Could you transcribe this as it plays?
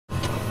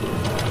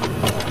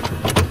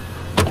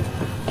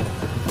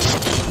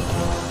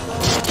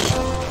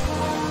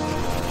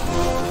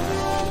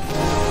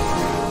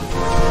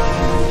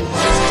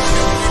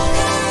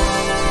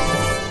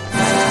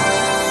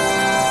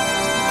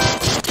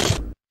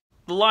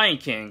The Lion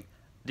King,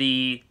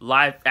 the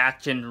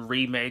live-action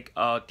remake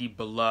of the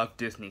beloved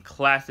Disney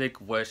classic,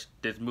 which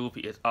this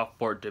movie is up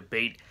for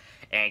debate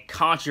and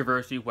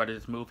controversy whether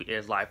this movie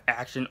is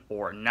live-action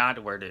or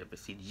not, whether it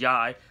was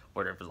CGI,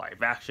 whether it was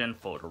live-action,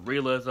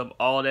 photorealism,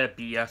 all that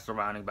BS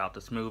surrounding about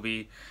this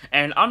movie.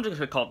 And I'm just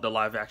going to call it the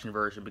live-action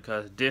version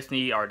because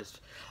Disney are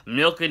just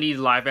milking these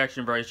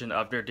live-action version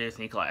of their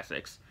Disney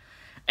classics.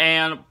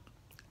 And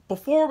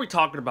before we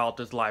talk about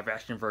this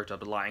live-action version of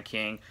The Lion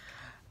King,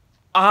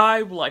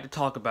 I would like to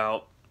talk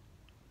about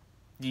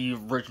the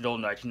original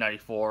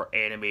 1994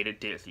 animated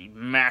Disney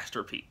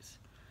masterpiece.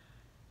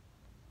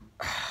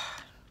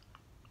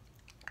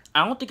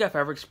 I don't think I've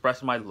ever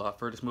expressed my love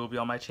for this movie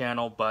on my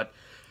channel, but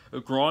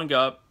growing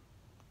up,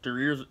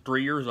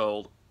 3 years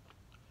old,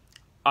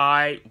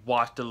 I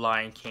watched The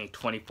Lion King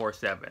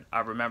 24/7.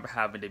 I remember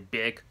having a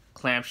big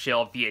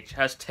clamshell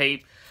VHS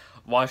tape,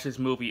 watch this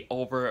movie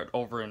over and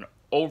over and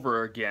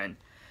over again.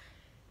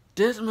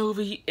 This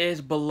movie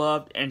is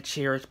beloved and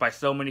cherished by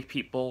so many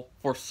people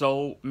for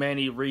so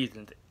many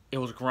reasons. It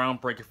was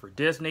groundbreaking for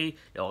Disney,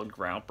 it was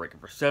groundbreaking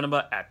for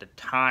cinema at the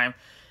time.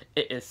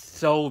 It is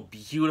so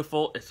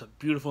beautiful, it's a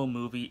beautiful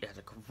movie, it has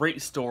a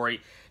great story,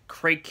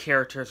 great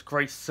characters,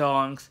 great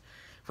songs,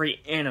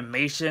 great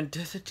animation.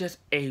 This is just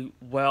a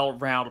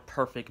well-rounded,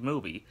 perfect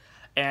movie.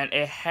 And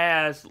it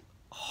has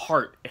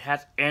heart, it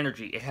has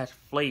energy, it has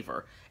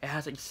flavor, it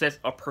has a sense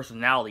of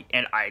personality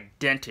and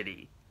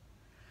identity.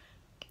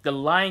 The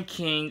Lion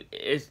King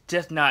is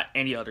just not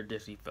any other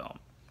Disney film.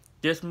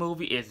 This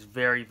movie is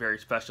very, very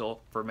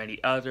special for many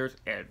others,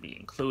 and me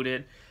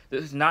included.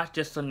 This is not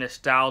just some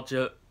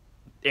nostalgia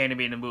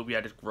animated movie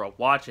I just grew up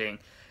watching.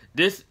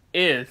 This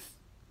is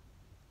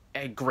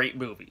a great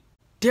movie.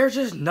 There's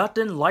just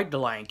nothing like The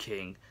Lion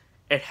King.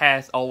 It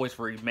has always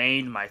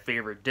remained my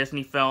favorite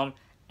Disney film,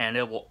 and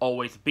it will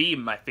always be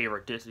my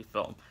favorite Disney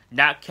film.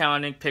 Not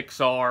counting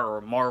Pixar or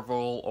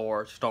Marvel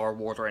or Star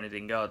Wars or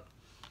anything else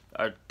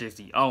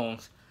Disney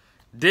owns.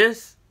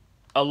 This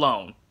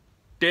alone,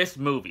 this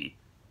movie,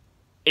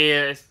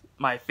 is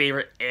my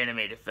favorite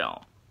animated film.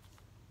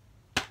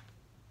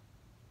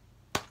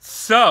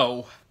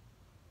 So,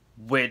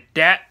 with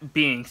that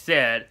being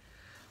said,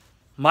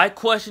 my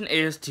question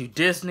is to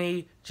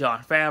Disney,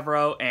 Jon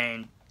Favreau,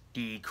 and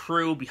the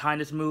crew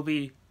behind this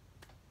movie.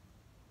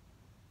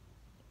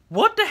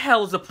 What the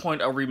hell is the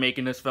point of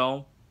remaking this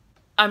film?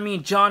 I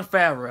mean, Jon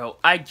Favreau,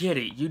 I get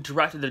it, you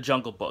directed The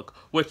Jungle Book,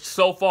 which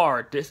so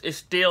far, this is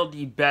still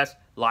the best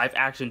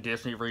live-action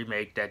Disney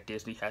remake that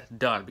Disney has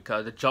done,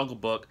 because The Jungle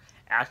Book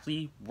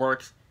actually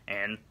works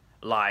in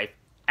live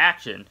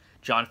action.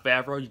 Jon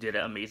Favreau, you did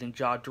an amazing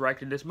job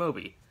directing this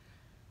movie.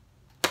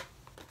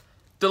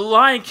 The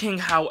Lion King,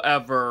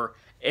 however,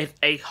 is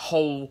a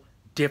whole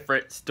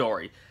different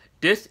story.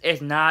 This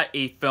is not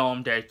a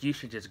film that you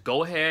should just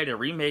go ahead and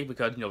remake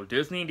because, you know,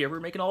 Disney, they're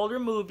remaking all their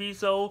movies,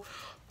 so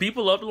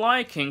people love The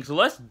Lion King, so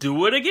let's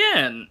do it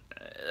again.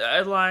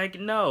 Like,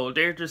 no,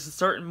 there's just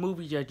certain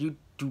movies that you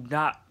do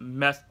not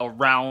mess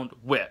around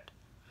with.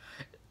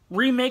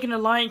 Remaking The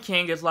Lion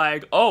King is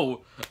like,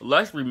 oh,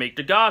 let's remake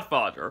The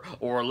Godfather,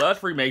 or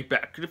let's remake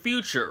Back to the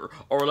Future,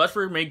 or let's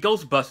remake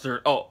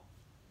Ghostbusters.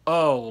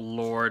 Oh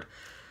Lord.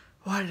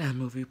 Why did that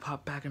movie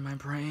pop back in my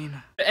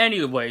brain?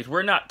 Anyways,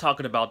 we're not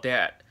talking about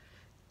that.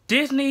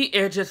 Disney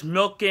is just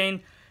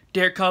milking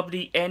their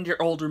company and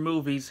their older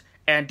movies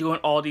and doing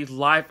all these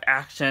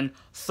live-action,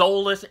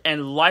 soulless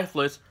and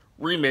lifeless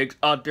remakes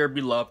of their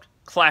beloved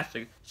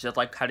classics, just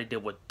like how they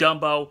did with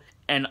Dumbo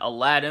and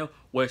Aladdin,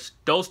 which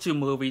those two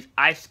movies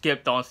I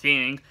skipped on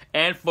seeing,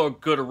 and for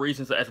good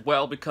reasons as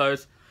well,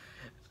 because,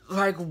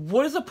 like,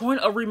 what is the point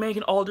of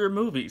remaking all their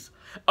movies?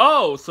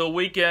 Oh, so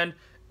we can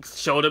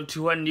show them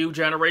to a new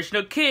generation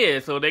of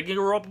kids, so they can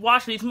grow up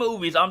watching these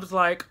movies. I'm just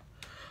like,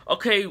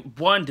 okay,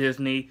 one,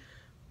 Disney,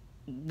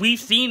 we've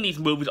seen these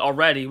movies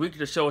already. We can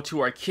just show it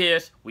to our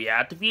kids. We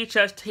have the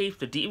VHS tapes,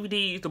 the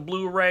DVDs, the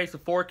Blu-rays, the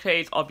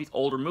 4Ks of these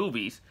older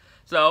movies.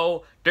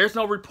 So, there's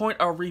no point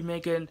of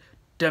remaking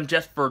them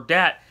just for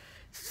that.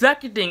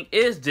 Second thing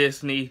is,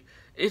 Disney,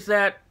 is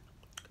that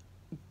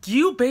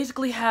you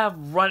basically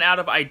have run out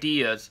of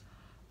ideas,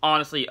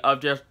 honestly,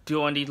 of just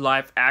doing these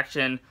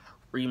live-action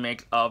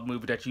remakes of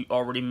movies that you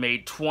already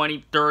made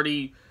 20,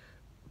 30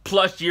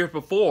 plus years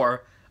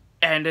before.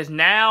 And is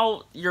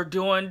now you're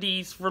doing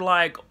these for,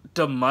 like,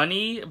 the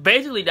money.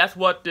 Basically, that's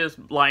what this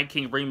Lion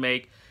King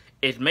remake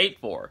is made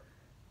for.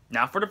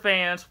 Not for the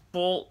fans,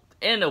 well,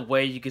 in a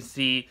way you can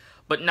see,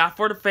 but not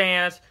for the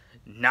fans,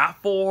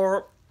 not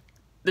for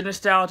the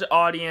nostalgia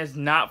audience,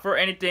 not for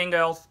anything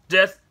else,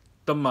 just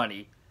the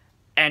money.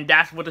 And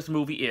that's what this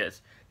movie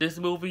is. This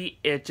movie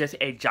is just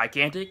a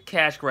gigantic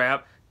cash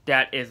grab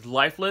that is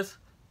lifeless,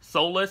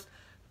 soulless,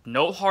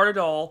 no heart at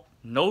all,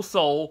 no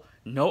soul,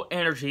 no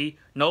energy,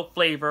 no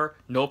flavor,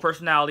 no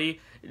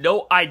personality,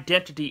 no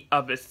identity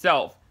of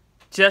itself.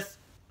 Just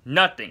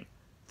nothing.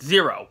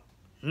 Zero.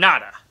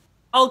 Nada.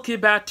 I'll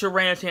get back to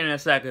ranting in a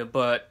second,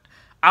 but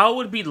I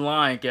would be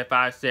lying if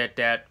I said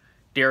that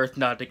there's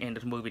nothing in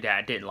this movie that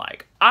I didn't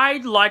like. I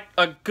liked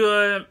a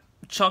good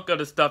chunk of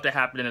the stuff that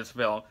happened in this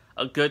film.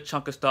 a good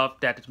chunk of stuff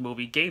that this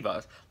movie gave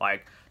us.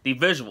 Like, the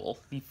visuals,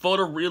 the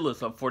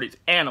photorealism for these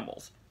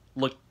animals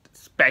looked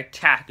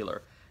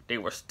spectacular. They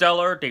were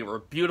stellar, they were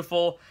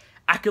beautiful.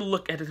 I could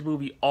look at this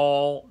movie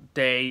all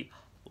day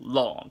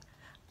long.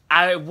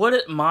 I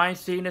wouldn't mind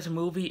seeing this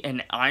movie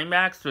in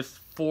IMAX just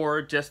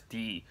for just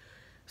the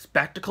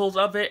spectacles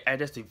of it and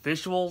just the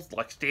visuals,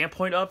 like,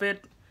 standpoint of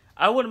it.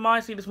 I wouldn't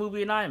mind seeing this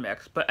movie in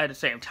IMAX, but at the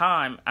same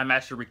time, I'm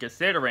actually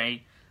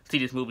reconsidering see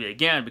this movie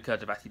again,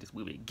 because if I see this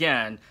movie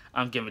again,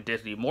 I'm giving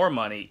Disney more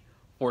money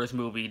for this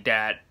movie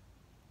that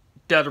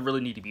doesn't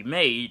really need to be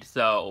made,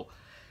 so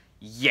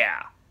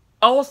yeah.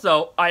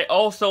 Also, I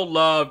also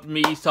loved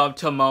me some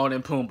Timon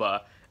and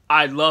Pumbaa.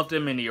 I loved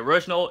them in the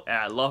original, and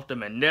I loved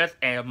them in this,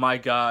 and my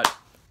god,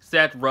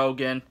 Seth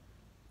Rogen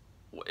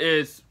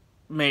is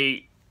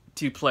made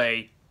to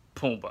play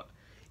Pumbaa.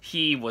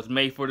 He was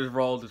made for this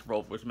role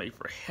was made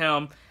for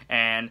him,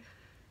 and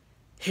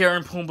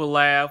hearing Pumbaa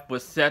laugh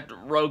with Seth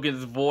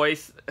Rogen's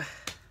voice,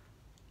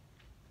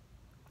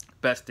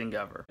 best thing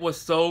ever. It was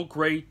so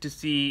great to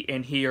see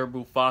and hear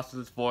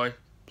Mufasa's voice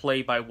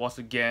played by, once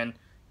again,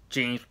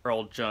 James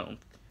Earl Jones.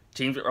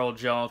 James Earl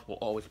Jones will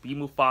always be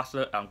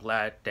Mufasa. I'm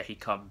glad that he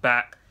come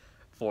back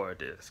for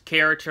this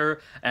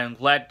character, and I'm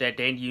glad that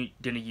they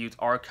didn't use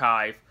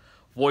archive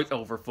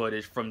voiceover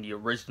footage from the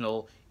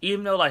original,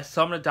 even though like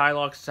some of the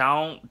dialogue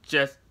sound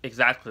just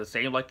exactly the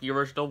same like the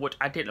original, which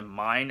I didn't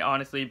mind,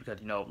 honestly,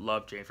 because, you know,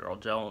 love James Earl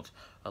Jones,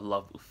 I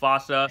love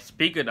Mufasa.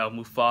 Speaking of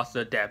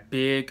Mufasa, that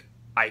big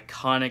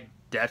iconic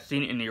death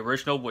scene in the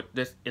original, which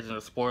this isn't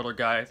a spoiler,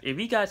 guys. If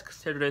you guys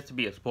consider this to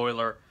be a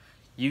spoiler,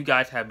 you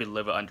guys have been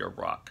living under a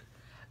rock.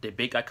 The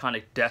big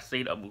iconic death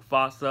scene of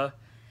Mufasa,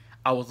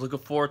 I was looking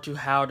forward to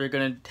how they're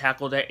gonna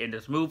tackle that in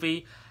this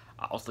movie.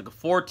 I was looking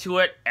forward to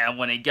it, and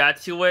when they got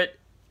to it,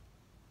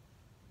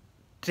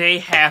 they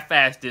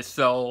half-assed it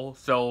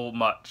so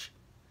much.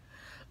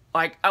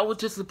 Like, I was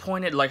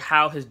disappointed, like,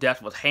 how his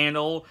death was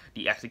handled,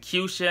 the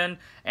execution,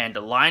 and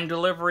the line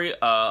delivery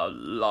of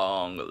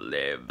 "Long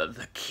live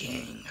the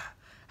king."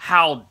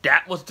 How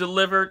that was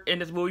delivered in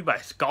this movie by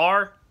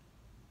Scar.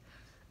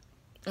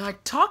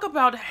 Like, talk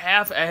about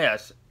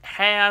half-ass.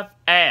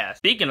 Half-ass.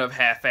 Speaking of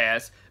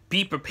half-ass,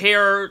 Be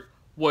Prepared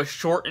was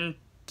shortened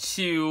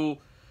to...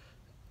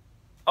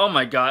 Oh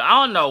my god,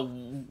 I don't know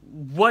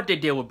what they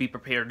did with Be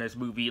Prepared in this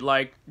movie.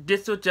 Like,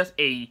 this was just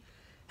a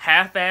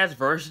half-ass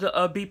version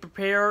of Be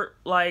Prepared.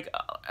 Like,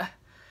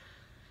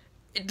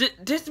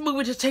 this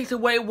movie just takes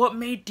away what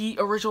made the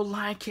original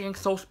Lion King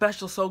so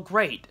special, so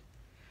great.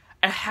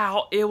 And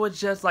how it was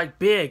just, like,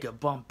 big and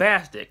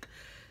bombastic.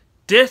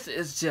 This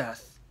is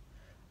just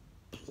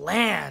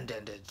bland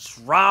and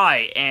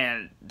dry,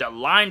 and the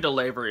line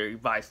delivery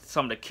by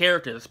some of the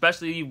characters,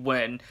 especially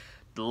when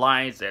the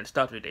lines and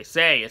stuff that they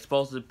say is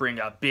supposed to bring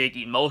out big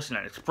emotion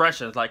and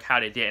expressions like how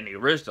they did in the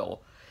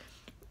original,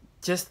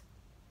 just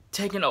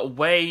taken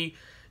away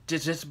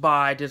just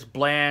by this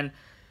bland,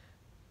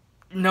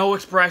 no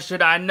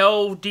expression. I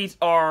know these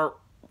are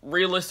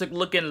realistic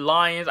looking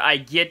lions, I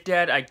get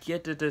that,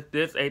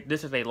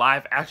 this is a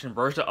live action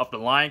version of the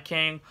Lion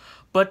King,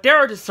 but there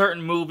are just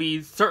certain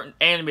movies, certain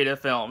animated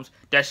films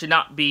that should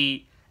not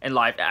be in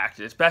live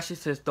action, especially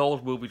since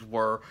those movies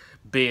were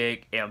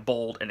big and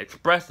bold and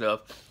expressive.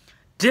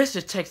 This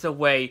just takes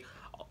away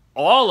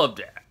all of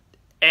that,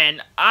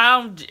 and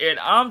I'm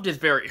just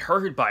very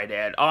hurt by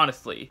that,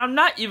 honestly. I'm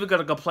not even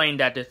gonna complain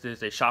that this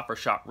is a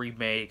shot-for-shot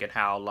remake and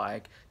how,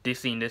 like, this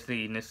scene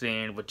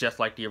was just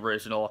like the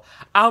original.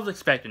 I was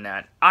expecting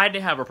that. I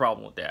didn't have a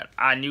problem with that.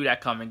 I knew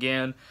that coming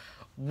in.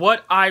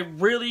 What I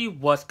really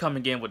was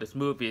coming in with this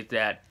movie is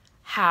that,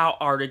 how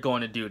are they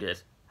going to do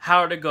this? How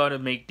are they going to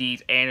make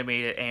these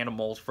animated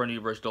animals from the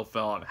original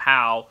film?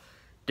 How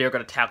they're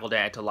going to tackle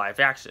that into live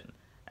action?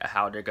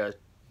 How they're going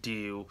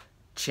to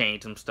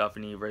change some stuff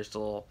in the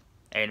original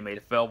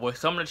animated film? With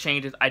some of the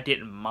changes I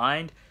didn't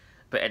mind,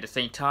 but at the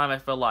same time I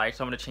feel like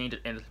some of the changes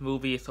in this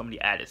movie, some of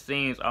the added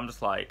scenes, I'm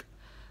just like,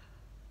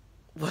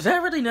 was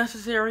that really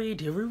necessary?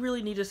 Did we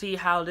really need to see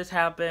how this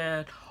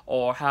happened?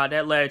 Or how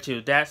that led to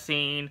that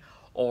scene?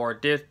 Or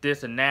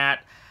this and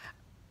that?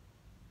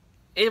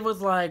 It was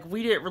like,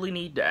 we didn't really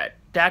need that.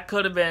 That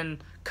could have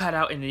been cut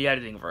out in the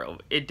editing room.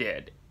 It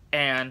did.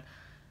 And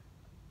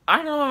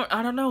I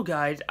don't know,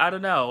 guys. I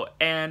don't know.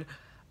 And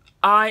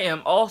I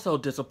am also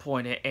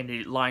disappointed in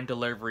the line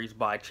deliveries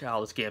by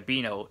Childish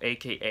Gambino,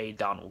 aka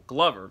Donald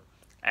Glover,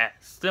 as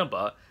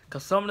Simba.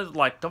 Because some of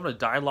the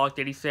dialogue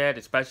that he said,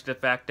 especially the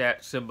fact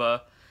that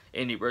Simba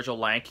in the original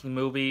Lion King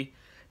movie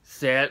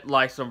said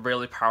like some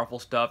really powerful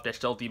stuff that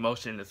showed the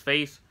emotion in his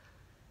face.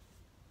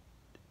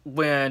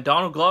 When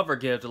Donald Glover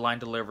gives the line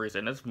deliveries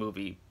in this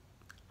movie,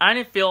 I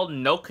didn't feel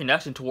no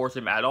connection towards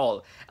him at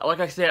all.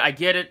 Like I said, I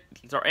get it,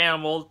 these are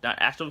animals, not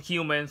actual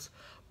humans,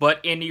 but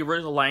in the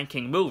original Lion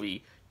King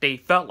movie, they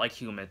felt like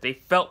humans, they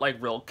felt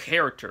like real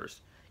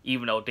characters,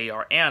 even though they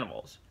are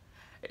animals.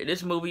 In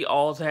this movie,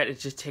 all that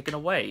is just taken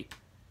away.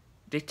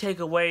 They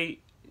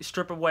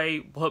strip away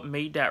what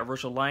made that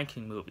original Lion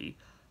King movie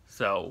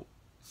so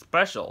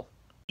special.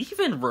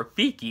 Even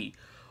Rafiki,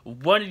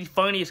 one of the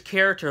funniest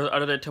characters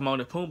other than Timon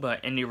and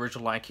Pumbaa in the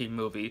original Lion King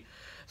movie.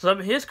 Some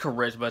of his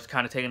charisma is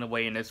kind of taken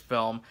away in this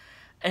film.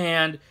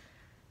 And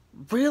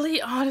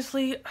really,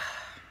 honestly,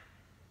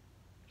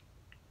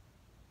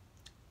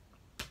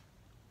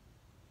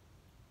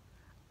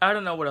 I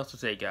don't know what else to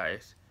say,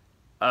 guys.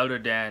 Other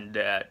than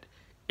that,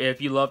 if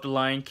you love The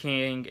Lion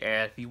King,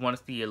 and if you want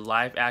to see a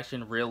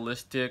live-action,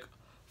 realistic,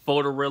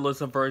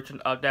 photorealism version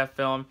of that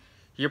film,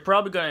 you're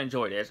probably going to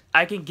enjoy this.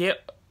 I can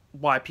get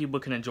why people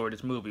can enjoy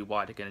this movie,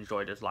 why they can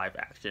enjoy this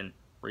live-action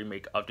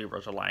remake of the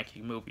original Lion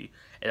King movie.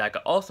 And I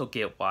can also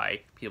get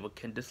why people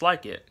can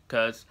dislike it.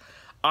 Because,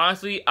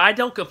 honestly, I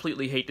don't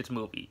completely hate this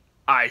movie.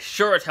 I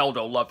sure as hell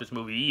don't love this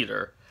movie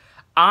either.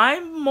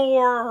 I'm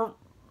more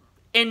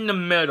in the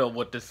middle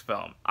with this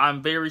film.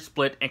 I'm very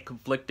split and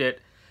conflicted.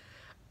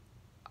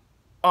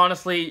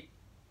 Honestly,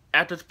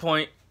 at this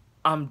point,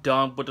 I'm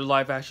done with the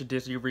live-action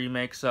Disney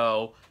remake,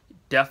 so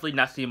definitely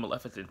not seeing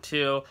Maleficent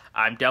 2.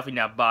 I'm definitely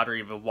not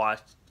bothering even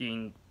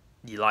watching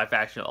the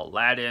live-action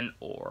Aladdin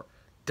or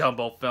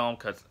Dumbo film,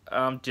 because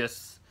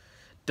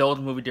those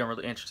movies didn't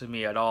really interest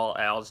me at all.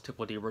 I just took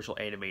with the original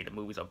animated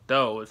movies of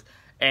those.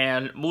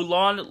 And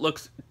Mulan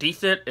looks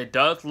decent. It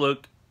does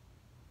look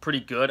pretty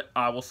good,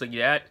 I will say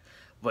that.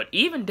 But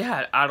even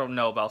that, I don't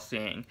know about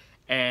seeing.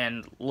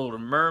 And Little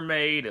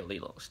Mermaid, and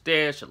Lilo and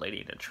Stitch, and Lady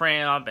and the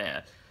Tramp,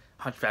 and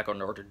Hunchback of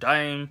Notre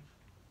Dame.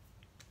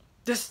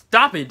 Just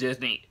stop it,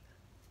 Disney.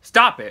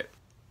 Stop it.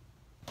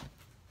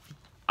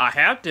 I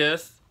have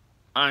this.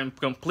 I'm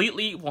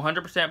completely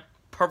 100%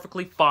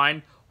 perfectly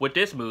fine with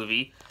this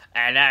movie.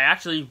 And I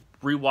actually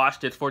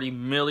rewatched it for the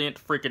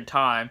millionth freaking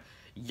time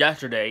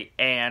yesterday.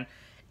 And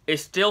it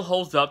still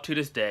holds up to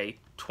this day,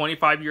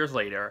 25 years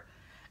later.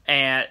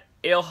 And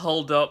it'll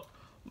hold up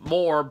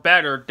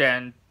better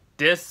than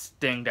this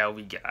thing that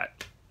we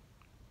got.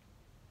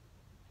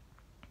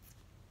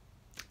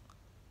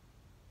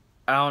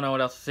 I don't know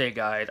what else to say,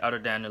 guys, other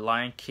than the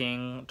Lion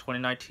King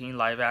 2019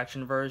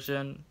 live-action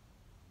version.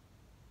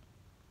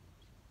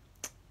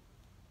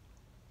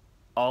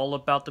 All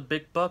about the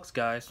big bucks,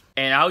 guys.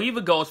 And I'll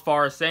even go as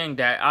far as saying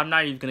that I'm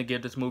not even going to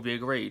give this movie a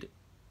grade.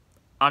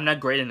 I'm not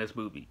grading this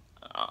movie.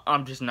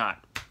 I'm just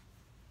not.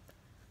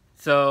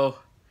 So,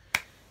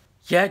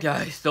 yeah,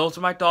 guys, those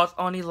are my thoughts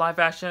on the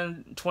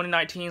live-action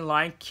 2019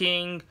 Lion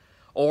King,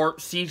 or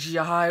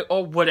CGI,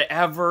 or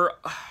whatever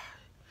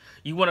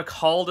you want to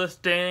call this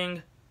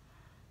thing.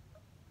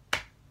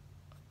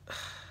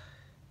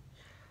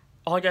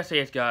 All I gotta say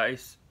is,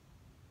 guys,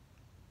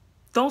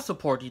 don't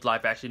support these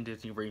live-action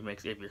Disney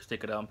remakes if you're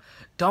sick of them.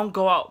 Don't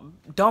go out,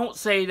 don't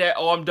say that,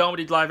 oh, I'm done with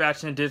these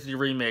live-action Disney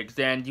remakes,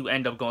 then you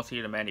end up going to see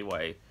them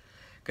anyway.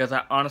 Because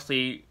I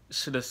honestly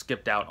should have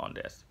skipped out on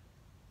this.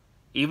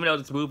 Even though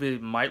this movie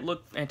might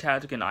look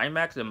fantastic in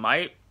IMAX, it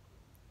might.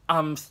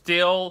 I'm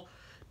still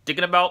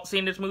thinking about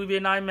seeing this movie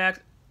in IMAX.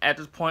 At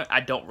this point,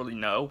 I don't really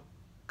know.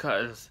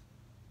 Because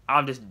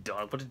I'm just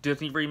done with the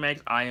Disney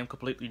remakes. I am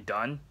completely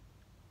done.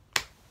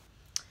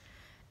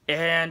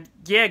 And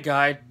yeah,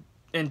 guys,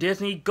 in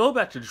Disney, go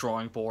back to the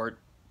drawing board.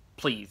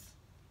 Please.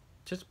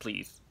 Just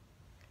please.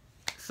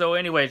 So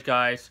anyways,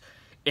 guys,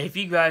 if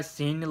you guys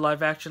seen the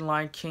live-action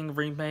Lion King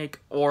remake,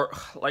 or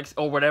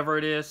whatever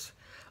it is,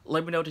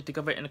 let me know what you think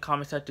of it in the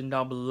comment section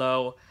down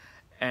below.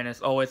 And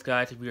as always,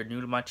 guys, if you're new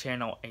to my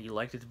channel and you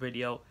like this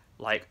video,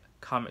 like,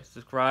 comment,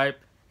 subscribe,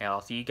 and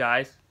I'll see you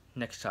guys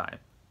next time.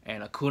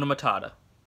 And Hakuna Matata.